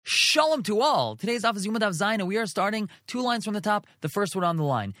Shalom to all! Today's daf is Yoma Daf Zayin, and we are starting 2 lines from the top, the first one on the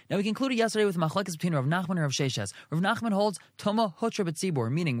line. Now we concluded yesterday with machlekes between Rav Nachman and Rav Sheshes. Rav Nachman holds Toma Hutra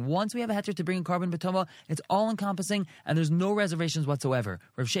B'tzibor, meaning once we have a heter to bring a carbon B'toma, it's all-encompassing and there's no reservations whatsoever.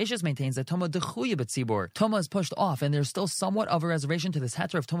 Rav Sheshes maintains that Toma Dechuya B'tzibor. Toma is pushed off and there's still somewhat of a reservation to this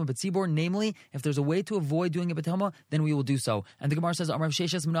heter of Toma B'tzibor, namely, if there's a way to avoid doing a B'toma, then we will do so. And the Gemara says, Rav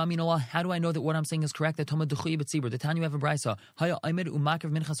Sheshes, how do I know that what I'm saying is correct, that Toma Dechuya B'tzibor? The Tanya have a brisa. Haya Aimer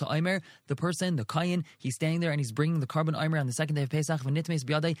Umakar Minchas Aimer. The person, the Kayin, he's standing there and he's bringing the carbon Aimer on the second day of Pesach, and it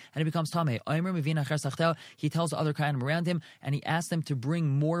becomes Tameh. Aimer Mevina Cher Sachtau. He tells the other Kayanim around him, and he asks them to bring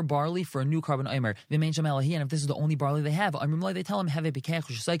more barley for a new carbon Aimer. And if this is the only barley they have, they tell him,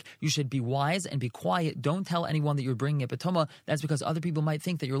 you should be wise and be quiet. Don't tell anyone that you're bringing a Betoma. That's because other people might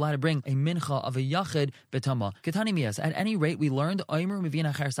think that you're allowed to bring a mincha of a Yachid Betoma. Ketani Mias. At any rate, we learned Aimer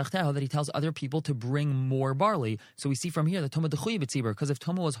Mevina Cher Sachtau that he tells other people to bring more barley. So we see from here that Toma Dechuya B'tzibor, because if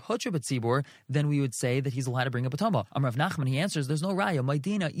Toma was Hutra B'tzibor, then we would say that he's allowed to bring a Betoma. Rav Nachman, he answers, there's no raya.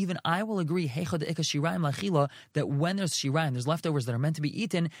 Maidina, even I will agree, that when there's shirayim, there's leftovers that are meant to be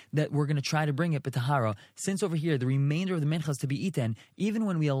eaten, that we're going to try to bring it B'tahara. Since over here, the remainder of the mincha is to be eaten, even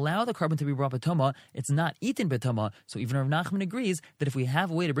when we allow the carbon to be brought Betoma, it's not eaten Betoma. So even Rav Nachman agrees that if we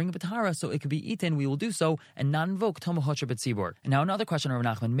have a way to bring it B'tahara so it could be eaten, we will do so and not invoke Toma Hutra B'tzibor. And now another question of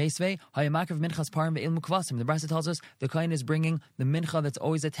Rav Nachman. Meisvei, hayamakrav minchas parim ve'il mukvasim. The Brisa tells us the kohen is bringing the mincha that's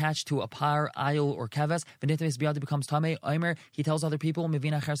always attached to a par, ayil, or keves. V'nitves biyad becomes tamei. Aimer, he tells other people,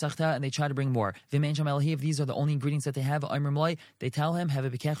 mevina cher sachta, and they try to bring more. V'mein sham elahiv, these are the only ingredients that they have. Aimer mlai, they tell him, have a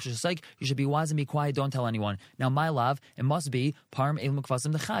bekech shesek, you should be wise and be quiet, don't tell anyone. Now my love, it must be parim eil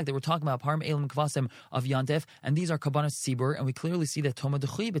mukvasim the chag that we're talking about, parim eil mukvasim of yantif, and these are kabbanas tzibur, and we clearly see that toma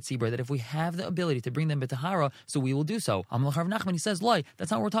dechuy b'tzibur, that if we have the ability to bring them b'tahara, so we will do so. Amalach Rav Nachman, he says, loi,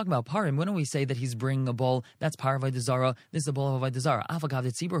 that's not what we're talking about. Parim, when do we say that he's bringing a bowl? That's par of Avodah this is a bowl of Avodah Zarah. Afagav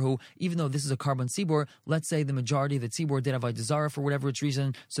the tzibur, who, even though this is a carbon tzibur, let's say the majority of the tzibur did Avodah Zarah for whatever its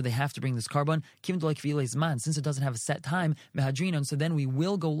reason, so they have to bring this carbon. Kim d'loi kvilei's man, since it doesn't have a set time, mehadrinon, so then we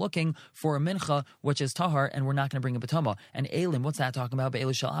will go looking for a mincha, which is tahar, and we're not going to bring a betoma. And elim, what's that talking about?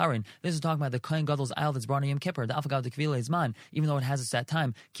 Be'elu shel Aaron. This is talking about the kohen gadol's aisle that's brought on Yom Kippur, the afagav the kvilei's man, even though it has a set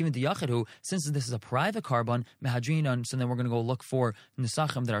time. Kim d'yachid, who, since this is a private carbon, mehadrinon, so then we're going to go look for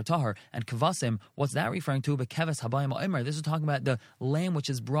nisachim that are tahar. And kavasim, what's that referring to? But keves habayim omer. This is talking about the lamb which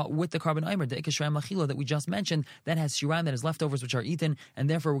is brought with the carbon omer, the ikashram lachilo that we just mentioned, that has shirayim, that has leftovers which are eaten, and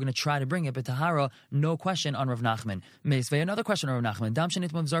therefore we're going to try to bring it. But tahara, no question on Rav Nachman. Meisvei, another question on Rav Nachman. Dam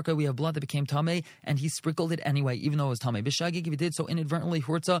shenitmav zarka, we have blood that became tamei, and he sprinkled it anyway, even though it was tamei. B'shagig, if he did so inadvertently,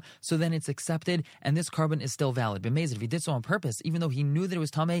 hurtza, so then it's accepted, and this carbon is still valid. B'mezid, if he did so on purpose, even though he knew that it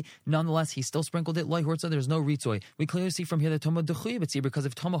was tamei, nonetheless he still sprinkled it. Loi hurtza, there's no ritzoy. We clearly see from here that toma dechuya b'tzibur, because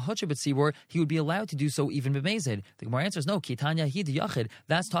if toma hutra b'tzibur, he would be allowed to do so even b'mezid. The Gemara answers no. Kitanya hi yachid.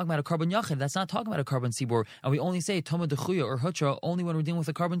 That's talking about a carbon yachid. That's not talking about a carbon tzibur. And we only say toma dechuya or hutra only when we're dealing with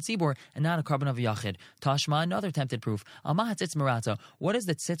a carbon tzibur and not a carbon of a yachid. Tashma, another tempted proof. Amah tzitz marata. What does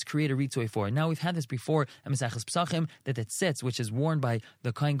the tzitz create a ritzoy for? Now we've had this before in Maseches Pesachim, that the tzitz, which is worn by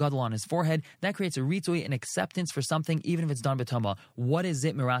the kohen gadol on his forehead, that creates a ritzoy, an acceptance for something, even if it's done b'tama. What is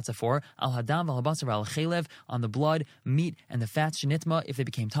it marata for? Al hadam v'al habasar v'al chelev, on the blood, meat, and the fats shenitma, if they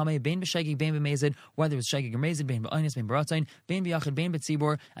became tamei, bein b'shegig, bein b'mezid, whether it's shegig or mezid, bein b'aynis, bein b'ratzain, bein b'yachid, bein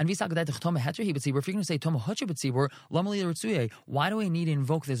b'tzibur, and v'sagadat toma hetrahi b'tzibur. If you're going to say toma hutra b'tzibur, lamali ritzuye, why do we need to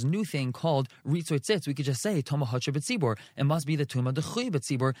invoke this new thing called ritzoy tzitz? We could just say toma hutra b'tzibur. It must be the tuma dechuy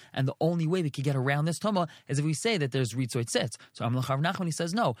b'tzibur, and the only way we could get around this toma is if we say that there's ritzoy tzitz. So Amalach Rav Nachman, he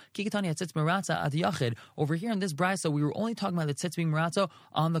says no. Kikatani tzitz meratza ad yachid. Over here in this brisa, we were only talking about the tzitz being meratza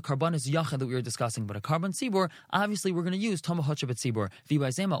on the karbanis yachid that we were discussing, but a carbon tzibur, obviously we're going to use toma hutra b'tzibur.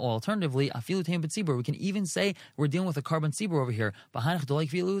 V'baizema, or alternatively afilu teim b'tzibur. We can even say we're dealing with a carbon tzibur over here. B'hanach d'loi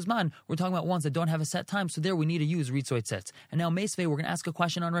kvilu uzman. We're talking about ones that don't have a set time, so there we need to use ritzoy tzitz. And now Meisvei, we're going to ask a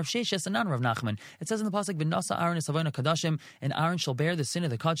question on Rav Sheshes and on Rav Nachman. It says in the pasuk, v'nasa Aaron es avayna kadashim, and Aaron shall bear the sin of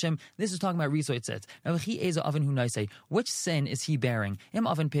the kadshim. This is talking about ritzoy tzitz. Now v'chi eza oven hu naisei. Which sin is he bearing? Im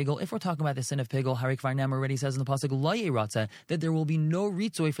oven pigel. If we're talking about the sin of pigel, Harik Varnam already says in the pasuk lo yeratza that there will be no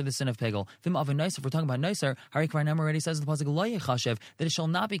ritzoy for the sin of pigel. V'im oven nicer. If we're talking about nicer, Harik Varnam already says in the pasuk lo yechashev that it shall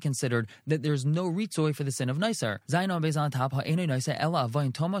not be considered that there's no ritzoy for the sin of nicer. Zayin on bezan tap ha'enoi nicer ella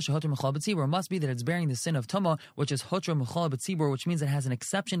avayin toma shehotra mechal b'tzibur. Must be that it's bearing the sin of toma, which is hotra mechal b'tzibur, which means it has an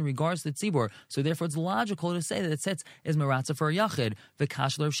exception in regards to the tzibur. So therefore, it's logical to say that it sits is meratza for a yachid. The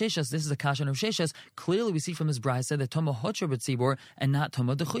kashler of sheshes. This is a kashan of sheshes. Clearly, we see from this brisa that toma hotra b'tzibur and not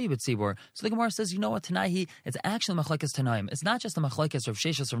toma dechuy b'tzibur. So the Gemara says, you know what, Tanaihi, it's actually machlekes tanaim. It's not just the machlekes of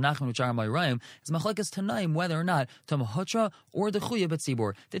sheshes of Nachman which are ma'irayim. It's machlekes tanaim whether or not toma hotra or dechuy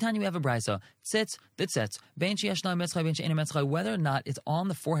b'tzibur. The time we have a brisa tzitz, the tzitz, ben sheyesh na metzchay, ben she'ena metzchay, whether or not, it's on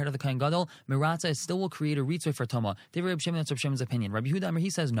the forehead of the Kohen Gadol. Meratza still will create a ritzoi for Toma. Reb Shimon, that's Reb Shimon's opinion. Rabbi Yehuda, he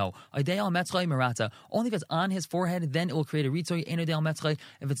says no. Idei al metzchay meratza. Only if it's on his forehead, then it will create a ritzoi. Ein idei al metzchay.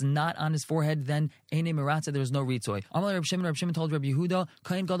 If it's not on his forehead, then ein meratza. There is no ritzoi. Amalei Reb Shimon told Rabbi Yehuda,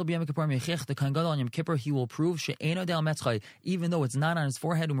 Kohen Gadol b'Yom Kippur mechich. The Kohen Gadol on Yom Kippur, he will prove she'ein idei al metzchay. Even though it's not on his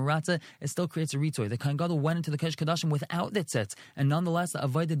forehead, meratza, it still creates a ritzoi. The Kohen Gadol went into the Kodesh Kodashim without the tzitz, and nonetheless, the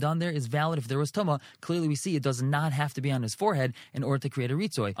avodah done there is valid if there was tuma. Clearly, we see it does not have to be on his forehead in order to create a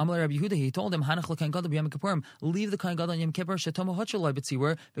ritzoi. Amalei Rabbi Yehuda, he told him, Hanach l'Kohen Gadol b'Yom Kippurim, leave the Kohen Gadol on Yom Kippur she'toma hutcher loy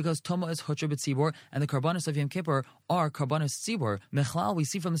b'tzibur, because toma is hutcher b'tzibur, and the karbanos of Yom Kippur are karbanos tzibur. Mechlal, we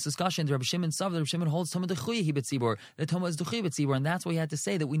see from this discussion, the Rabbi Shimon Sav, the Rabbi Shimon holds toma dechuyehi b'tzibur. The toma is dechuyehi b'tzibur, and that's why he had to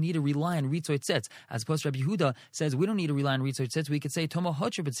say that we need to rely on ritzoi tzitz, as opposed to Rabbi Yehuda says we don't need to rely on ritzoi tzitz. We could say toma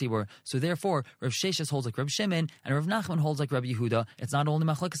hutcher b'tzibur. So therefore, Rav Sheshes holds like Rabbi Shimon, and Rav Nachman holds like Rabbi Yehuda. It's not only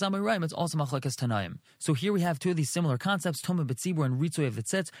machlekes Amoraim, it's also machlekes Tanaim. So here we have two of these similar concepts, Toma b'tzibur and Ritzoi of the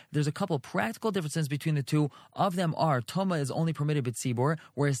tzitz. There's a couple practical differences between the two. Of them are, Toma is only permitted b'tzibur,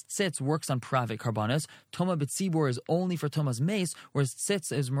 whereas tzitz works on private karbanos. Toma b'tzibur is only for Toma's mace, whereas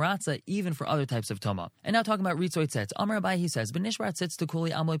tzitz is maratza even for other types of Toma. And now talking about Ritzoi tzitz. Amar Abai, he says, B'nishbar tzitz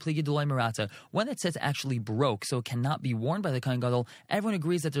tukuli amloi pligi duloi maratza. When the tzitz actually broke, so it cannot be worn by the Kohen Gadol, everyone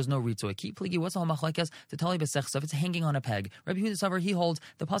agrees that there's no Ritzoi. Keep pligi, what's all machlekes? To tali b'sechsav, it's hanging on a peg. Rabbi Yehuda Savar, he holds,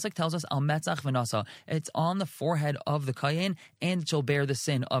 the pasuk tells us, al metzach v'nasa. It's on the forehead of the Kayin, and it shall bear the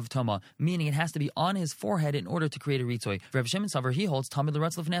sin of Toma. Meaning it has to be on his forehead in order to create a Ritzoi. Rabbi Shimon Savar, he holds, Tamid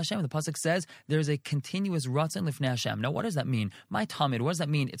l'ratz l'fnei Hashem. The pasuk says, there's a continuous ratzin l'fnei Hashem. Now what does that mean? My Tamid, what does that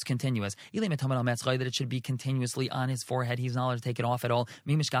mean? It's continuous. Ilim tamid al metzchay, that it should be continuously on his forehead. He's not allowed to take it off at all.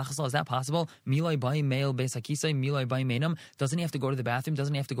 Mi mishkachasal, is that possible? Milai bai meil beis hakisai, milai bai meinam. Doesn't he have to go to the bathroom?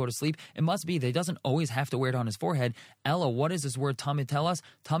 Doesn't he have to go to sleep? It must be that he doesn't always have to wear it on his forehead. Ella, what does this word tamid tell us?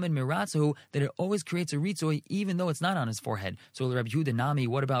 Tamid miratzu, that it always creates a ritzoi even though it's not on his forehead. So Rabbi Yehuda Nami,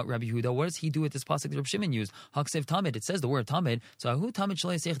 what about Rabbi Yehuda? What does he do with this pasuk that Rabbi Shimon used? Haksev tamid, it says the word tamid. So who tamid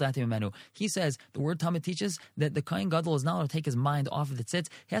shalei seich datim menu? He says the word tamid teaches that the Kohen Gadol is not allowed to take his mind off of the tzitz.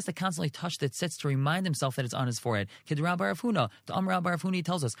 He has to constantly touch the tzitz to remind himself that it's on his forehead. Kid Rabbi Rav Huna, the Amar Rabbi Rav Huna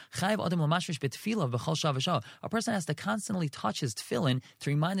tells us, Chayv adam l'mashmish b'tefillah v'chol shah v'shah. A person has to constantly touch his tefillin to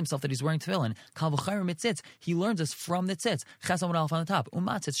remind himself that he's wearing tefillin. Kal v'chayr mitzitz, he learns this from the tzitz. Ches amud alef on the top.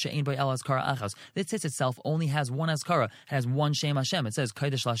 Umatzitz she'ein by el azkara achas. The tzitz itself only has one azkara. It has one Shem Hashem. It says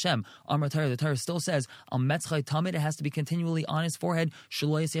Kodesh Lashem. Amar Torah, the Torah still says al metzchay tamid. It has to be continually on his forehead.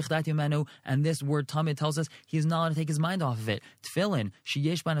 Shelo yisich dati menu. And this word tamid tells us he's not allowed to take his mind off of it. Tefillin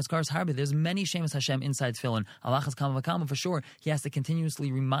sheyesh ban azkaras harbe. There's many Shemas Hashem inside tefillin. Alachas kama v'kama, for sure. He has to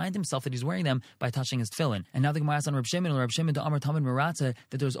continuously remind himself that he's wearing them by touching his tefillin. And now the Gemara asks on Reb Shimon to Amar Tamid Meratza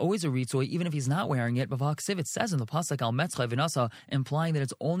that there's always a ritzoi even if he's not wearing it. But v'haksiv, it says in the pasuk al metzchay v'nasa, implying that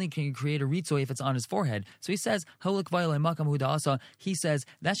it's only can create a ritzoi if it's on his forehead. So he says holik v'yolei makam huda'asa. He says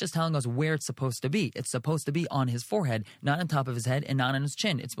that's just telling us where it's supposed to be. It's supposed to be on his forehead, not on top of his head and not on his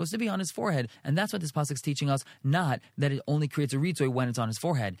chin. It's supposed to be on his forehead, and that's what this pasuk is teaching us. Not that it only creates a ritzoi when it's on his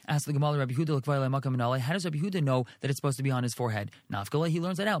forehead. Ask the Gemara Rabbi Yehuda l'kvayolei makam minalei. How does Rabbi Yehuda know that it's supposed to be on his forehead? Nafkalei, he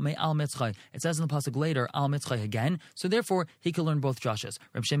learns it out. May al mitzchay. It says in the pasuk later al mitzchay again. So therefore he could learn both drashas.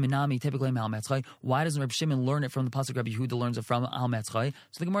 Reb Shimon Nami typically al mitzchay. Why doesn't Reb Shimon learn it from the pasuk? Rabbi Yehuda learns it from al mitzchay.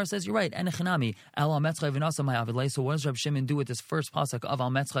 So the Gemara says you're right. Enechanami al mitzchay v'nasa my avidlei. So what does Reb Shimon do with this first pasuk of al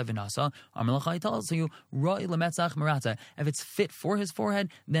mitzchay v'nasa? Amalachai tells you roi lemetzach merata. If it's fit for his forehead,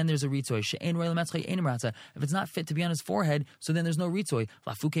 then there's a ritzoi. She'ein roi lemetzchay ein merata. If it's not fit to be on his forehead, so then there's no ritzoi.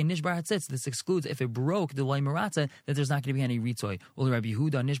 Lafuke nishbar hatzitz. This excludes if it broke the loy merata that there's not going to be any ritzoi. Ul Rabbi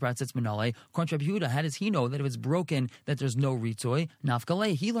Yehuda nishbar hatzitz minalei. According to Rabbi Yehuda, how does he know that if it's broken that there's no ritzoi?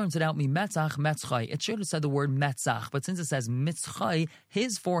 Nafkalei, he learns it out mi metzach metzchai. It should have said the word metzach, but since it says mitzchai,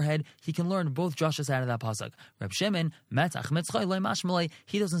 his forehead, he can learn both drashas out of that pasuk. Reb Shimon metzach metzchai loy mashmalei.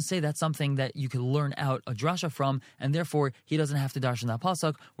 He doesn't say that's something that you can learn out a drasha from, and therefore he doesn't have to darshan that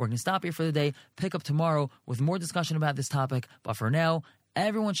pasuk. We're going to stop here for the day. Pick up tomorrow with more discussion about this topic. But for now,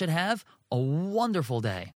 everyone should have a wonderful day.